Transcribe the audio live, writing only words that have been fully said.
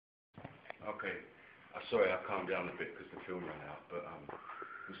Okay. Sorry, I calmed down a bit because the film ran out, but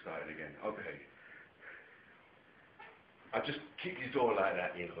we'll start it again. Okay. I just kicked his door like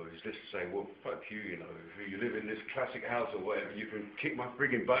that, you know, just to say, well, fuck you, you know, if you live in this classic house or whatever, you can kick my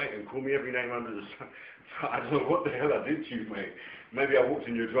frigging butt and call me every name under the sun. I don't know what the hell I did to you, mate. Maybe I walked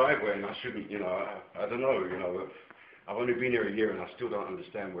in your driveway and I shouldn't, you know, I don't know, you know. I've only been here a year and I still don't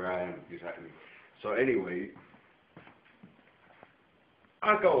understand where I am exactly. So anyway,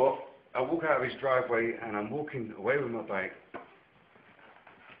 I go off, I walk out of his driveway and I'm walking away with my bike.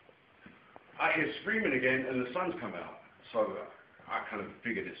 I hear screaming again and the sun's come out. So I kind of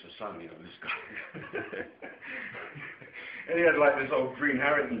figured it's the sun, you know, this guy. And he had like this old green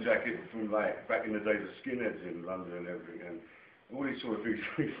Harrington jacket from like back in the days of skinheads in London and everything. And all these sort of these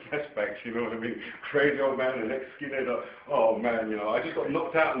flashbacks, you know what I mean? Crazy old man, the next skinhead. Oh man, you know, I just got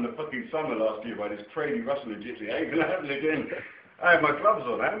knocked out in the fucking summer last year by this crazy Russian gypsy. It ain't gonna happen again. I had my gloves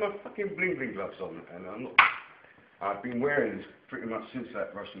on. I had my fucking bling bling gloves on, and I've been wearing this pretty much since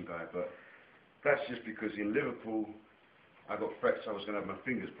that Russian guy. But that's just because in Liverpool, I got threats I was going to have my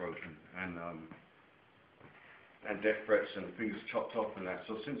fingers broken, and death threats and fingers chopped off and that.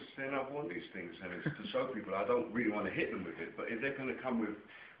 So since then I've worn these things, and it's to show people I don't really want to hit them with it. But if they're going to come with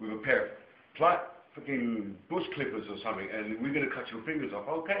a pair of fucking bush clippers or something, and we're going to cut your fingers off,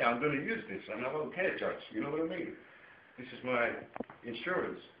 okay, I'm going to use this, and I don't care, Judge. You know what I mean? This is my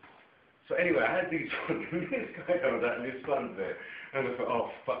insurance. So anyway, I had these this guy over that and his son there, and I thought, oh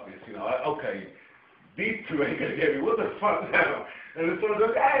fuck this, you know, okay. These two ain't gonna get me, what the fuck now? And the son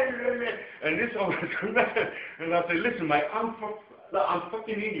goes, hey, and this one was mad. And I said, listen mate, I'm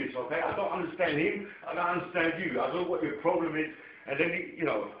fucking English, okay? I don't understand him, I don't understand you, I don't know what your problem is. And then, you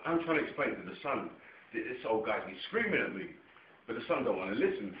know, I'm trying to explain to the son, this old guy's been screaming at me, but the son don't want to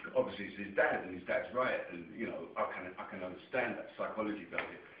listen. Obviously it's his dad, and his dad's right, and you know, I can understand that psychology about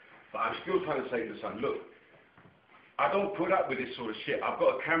it. But I'm still trying to say to the son, look, I don't put up with this sort of shit. I've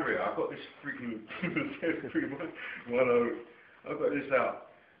got a camera. I've got this freaking I've got this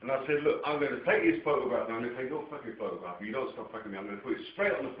out. And I said, look, I'm going to take this photograph and I'm going to take your fucking photograph. You don't stop fucking me. I'm going to put it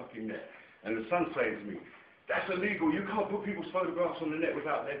straight on the fucking net. And the son's saying to me, that's illegal. You can't put people's photographs on the net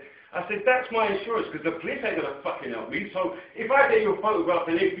without that. I said, that's my insurance because the police ain't going to fucking help me. So if I get your photograph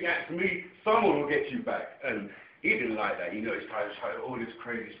and anything happens to me, someone will get you back. And he didn't like that. You know, he's trying to all this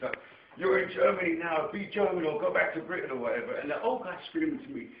crazy stuff. You're in Germany now, be German or go back to Britain or whatever. And the old guy screaming to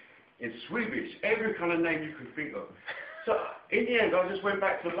me in Swedish, every kind of name you can think of. So in the end, I just went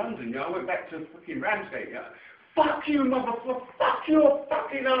back to London, you know, I went back to fucking Ramsgate, you know. Fuck you, motherfucker, fuck your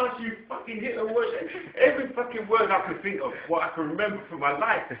fucking ass, you fucking Hitler words. Every fucking word I could think of, what I can remember from my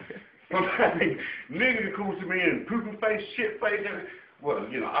life. From having nigger calls to me and Poo Poo Face, shit face, everything. Well,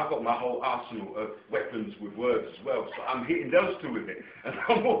 you know, I've got my whole arsenal of weapons with words as well, so I'm hitting those two with it. And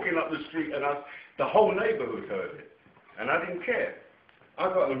I'm walking up the street and the whole neighbourhood heard it. And I didn't care. I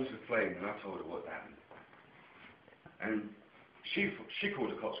got onto the flame and I told her what happened. And she called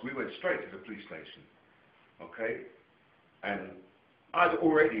the cops. We went straight to the police station, okay? And I'd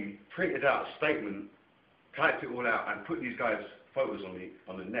already printed out a statement, typed it all out, and put these guys' photos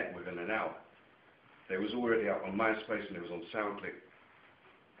on the net within an hour. They was already up on MySpace and it was on SoundClick.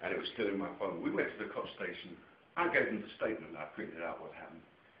 And it was still in my phone. We went to the cop station. I gave him the statement. I printed out what happened.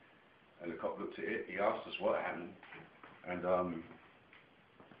 And the cop looked at it. He asked us what happened. And I'm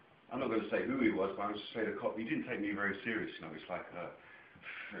not going to say who he was, but I'm just say the cop, he didn't take me very serious. You know, it's like,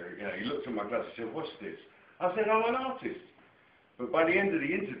 you know, he looked at my glass and said, what's this? I said, I'm an artist. But by the end of the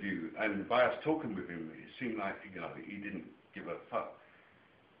interview, and by us talking with him, it seemed like, you know, he didn't give a fuck.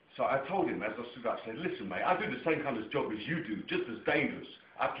 So I told him, as I stood up, I said, listen, mate, I do the same kind of job as you do, just as dangerous.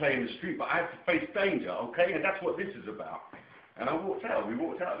 I play in the street, but I have to face danger, okay? And that's what this is about. And I walked out. We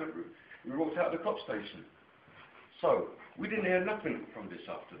walked out of the cop station. So we didn't hear nothing from this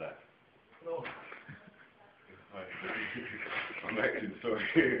after that. No. I'm acting,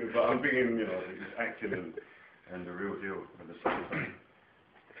 sorry, but I'm being, you know, just acting and the real deal at the same time.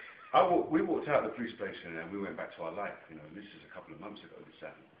 We walked out of the police station and we went back to our life. You know, this is a couple of months ago. This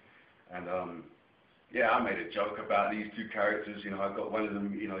happened, and yeah, I made a joke about these two characters. You know, I got one of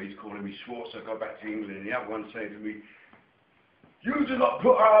them. You know, he's calling me Schwartz. I go back to England, and the other one saying to me, "You do not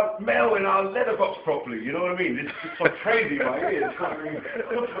put our mail in our letterbox properly." You know what I mean? It's just so crazy in my ears.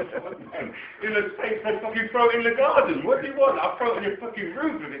 In the States, they fucking throw it in the garden. What do you want? I throw it on your fucking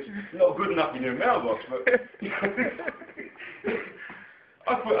roof if it's not good enough in your mailbox. But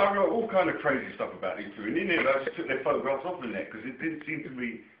I wrote all kind of crazy stuff about these two, and in it I just took their photographs off the net because it didn't seem to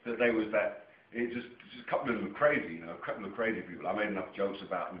me that they was that. It just a couple of them were crazy, you know, a couple of crazy people. I made enough jokes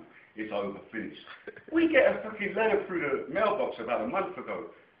about them. It's over, finished. We get a fucking letter through the mailbox about a month ago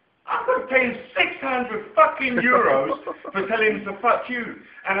I've got to pay him 600 fucking euros for telling him to fuck you.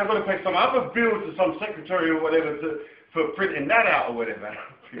 And I've got to pay some other bill to some secretary or whatever for printing that out or whatever.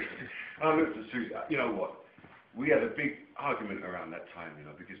 I looked at Susie, you know what? We had a big argument around that time, you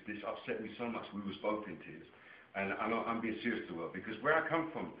know, because this upset me so much. We was both in tears. And I'm being serious to her, because where I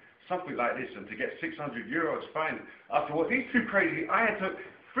come from, something like this, and to get 600 euros, fine. After what these two crazy,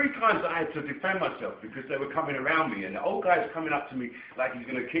 three times I had to defend myself because they were coming around me, and the old guy's coming up to me like he's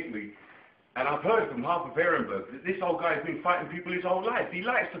going to kick me. And I've heard from half of Ehrenberg that this old guy's been fighting people his whole life. He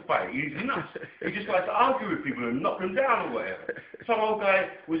likes to fight. He's nuts. He just likes to argue with people and knock them down or whatever. Some old guy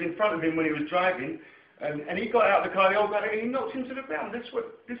was in front of him when he was driving, and he got out of the car, the old guy, and he knocked him to the ground. This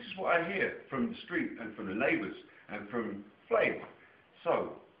is what I hear from the street and from the neighbours and from Flame.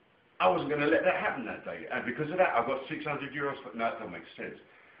 So I wasn't going to let that happen that day. And because of that, I got 600 euros. No, that don't make sense.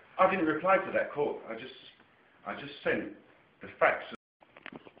 I didn't reply to that court. I just sent the facts.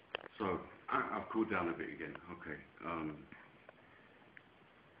 So I've cooled down a bit again. Okay.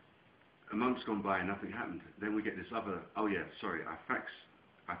 A month's gone by and nothing happened. Then we get this other. Oh yeah, sorry. I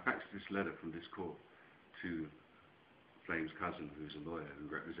faxed this letter from this court to Flame's cousin, who's a lawyer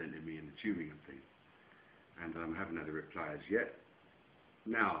who represented me in the Tubingen thing, and I haven't had a reply as yet.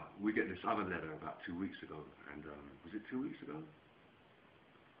 Now we get this other letter about 2 weeks ago, and was it 2 weeks ago?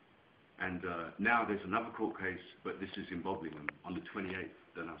 And now there's another court case, but this is in Bobblingham on the 28th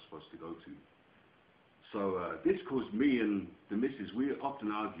that I'm supposed to go to. So this caused me and the missus, we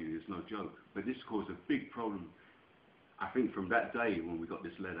often argue, it's no joke, but this caused a big problem. I think from that day when we got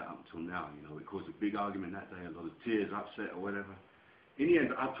this letter up until now, you know, it caused a big argument that day, a lot of tears, upset or whatever. In the end,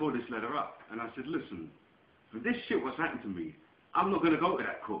 I tore this letter up and I said, listen, for this shit what's happened to me, I'm not going to go to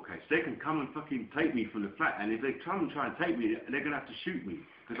that court case. They can come and fucking take me from the flat, and if they come and try and take me, they're going to have to shoot me,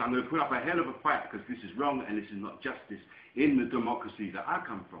 because I'm going to put up a hell of a fight, because this is wrong and this is not justice in the democracy that I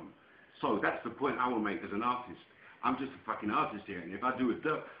come from. So that's the point I will make as an artist. I'm just a fucking artist here, and if I do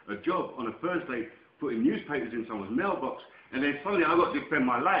a job on a Thursday putting newspapers in someone's mailbox, and then suddenly I've got to defend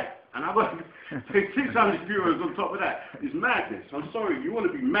my life, and I've got to pay 600 euros on top of that, it's madness. I'm sorry, you want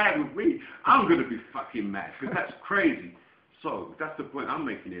to be mad with me? I'm going to be fucking mad, because that's crazy. So that's the point I'm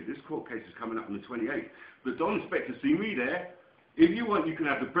making here. This court case is coming up on the 28th, but don't expect to see me there. If you want, you can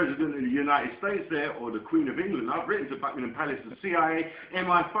have the President of the United States there, or the Queen of England. I've written to Buckingham Palace, the CIA,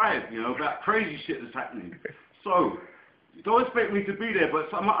 MI5, you know, about crazy shit that's happening. So don't expect me to be there, but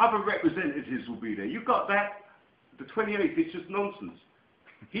some other representatives will be there. You got that? The 28th, it's just nonsense.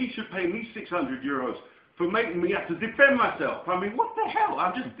 He should pay me 600 euros for making me have to defend myself. I mean, what the hell?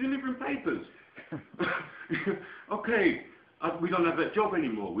 I'm just delivering papers. Okay. We don't have that job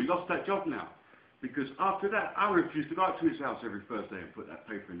anymore. We lost that job now. Because after that, I refused to go out to his house every Thursday and put that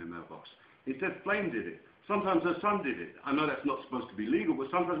paper in the mailbox. Instead, Flame did it. Sometimes her son did it. I know that's not supposed to be legal,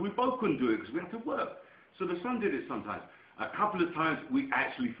 but sometimes we both couldn't do it because we had to work. So the son did it sometimes. A couple of times, we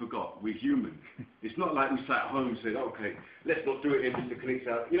actually forgot. We're human. It's not like we sat at home and said, okay, let's not do it in Mr. Knick's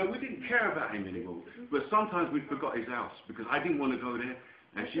house. You know, we didn't care about him anymore. But sometimes we forgot his house because I didn't want to go there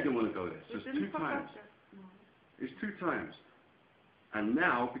and she didn't want to go there. So it's 2 times. It's 2 times. And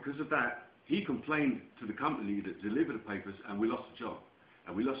now, because of that, he complained to the company that delivered the papers, and we lost the job.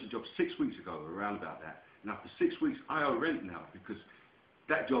 And we lost the job 6 weeks ago, around about that. And after 6 weeks, I owe rent now, because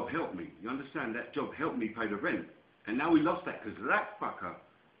that job helped me. You understand? That job helped me pay the rent. And now we lost that because of that fucker.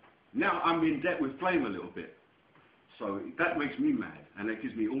 Now I'm in debt with Flame a little bit. So that makes me mad, and that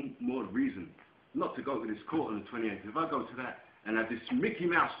gives me more reason not to go to this court on the 28th. If I go to that, and have this Mickey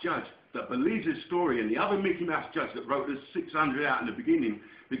Mouse judge that believes his story, and the other Mickey Mouse judge that wrote this 600 out in the beginning,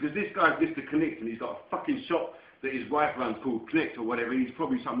 because this guy's Mr. Connect, and he's got a fucking shop that his wife runs called Connect or whatever. He's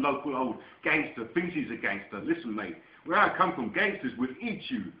probably some local old gangster, thinks he's a gangster. Listen, mate, where I come from, gangsters would eat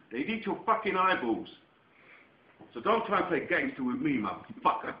you. They'd eat your fucking eyeballs. So don't try and play gangster with me,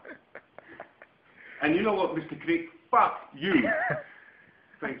 motherfucker. And you know what, Mr. Connect? Fuck you.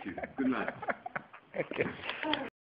 Thank you. Good night. Okay.